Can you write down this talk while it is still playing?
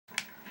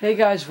Hey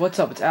guys, what's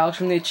up? It's Alex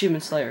from the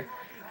Achievement Slayer,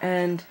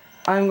 and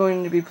I'm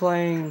going to be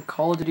playing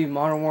Call of Duty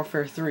Modern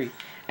Warfare 3,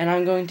 and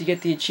I'm going to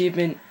get the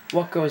achievement,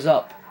 What Goes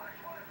Up, ...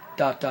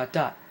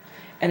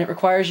 And it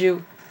requires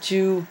you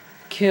to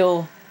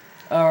kill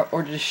or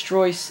to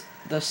destroy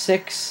the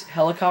 6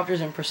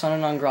 helicopters in Persona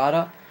non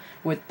grata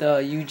with the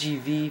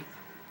UGV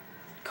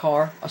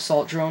car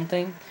assault drone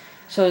thing.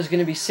 So there's going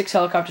to be 6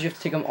 helicopters. You have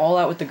to take them all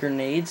out with the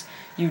grenades.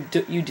 You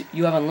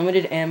have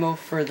unlimited ammo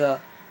for the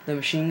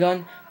machine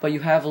gun, but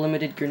you have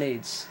limited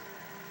grenades.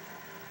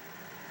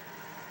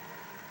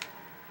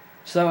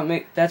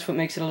 So that's what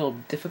makes it a little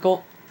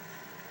difficult.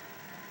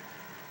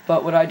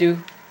 But what I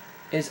do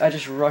is I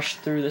just rush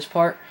through this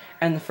part,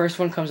 and the first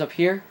one comes up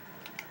here,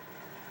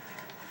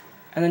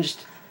 and then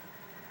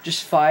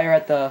just fire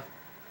at the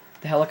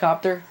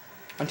helicopter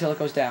until it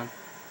goes down.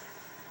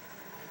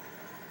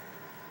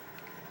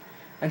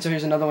 And so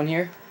here's another one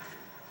here,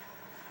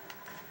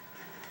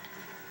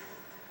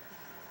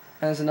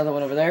 and there's another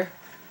one over there.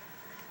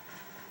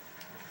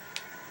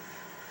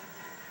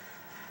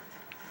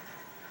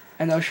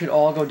 And those should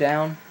all go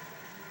down.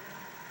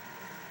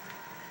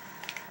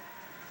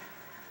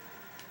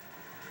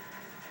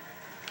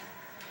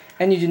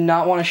 And you do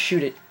not want to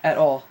shoot it at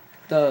all,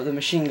 the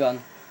machine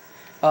gun,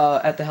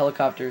 at the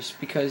helicopters,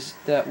 because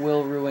that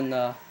will ruin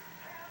the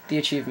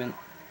achievement.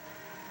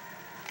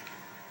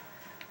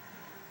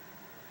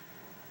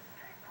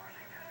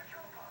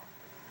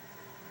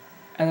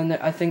 And then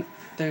I think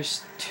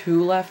there's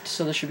 2 left,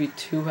 so there should be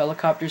 2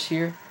 helicopters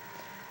here.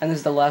 And this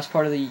is the last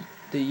part of the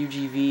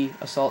UGV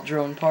assault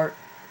drone part.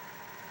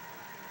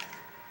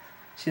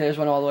 See, there's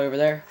one all the way over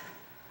there.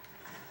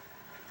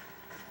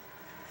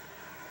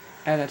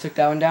 And I took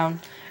that one down.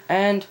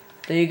 And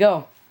there you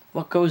go.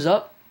 What goes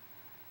up,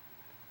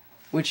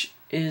 which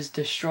is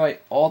destroy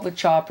all the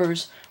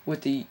choppers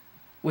with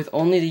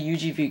only the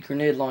UGV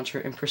grenade launcher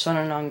in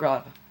Persona non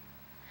grata.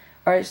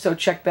 Alright, so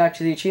check back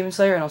to the Achievement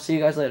Slayer, and I'll see you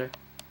guys later.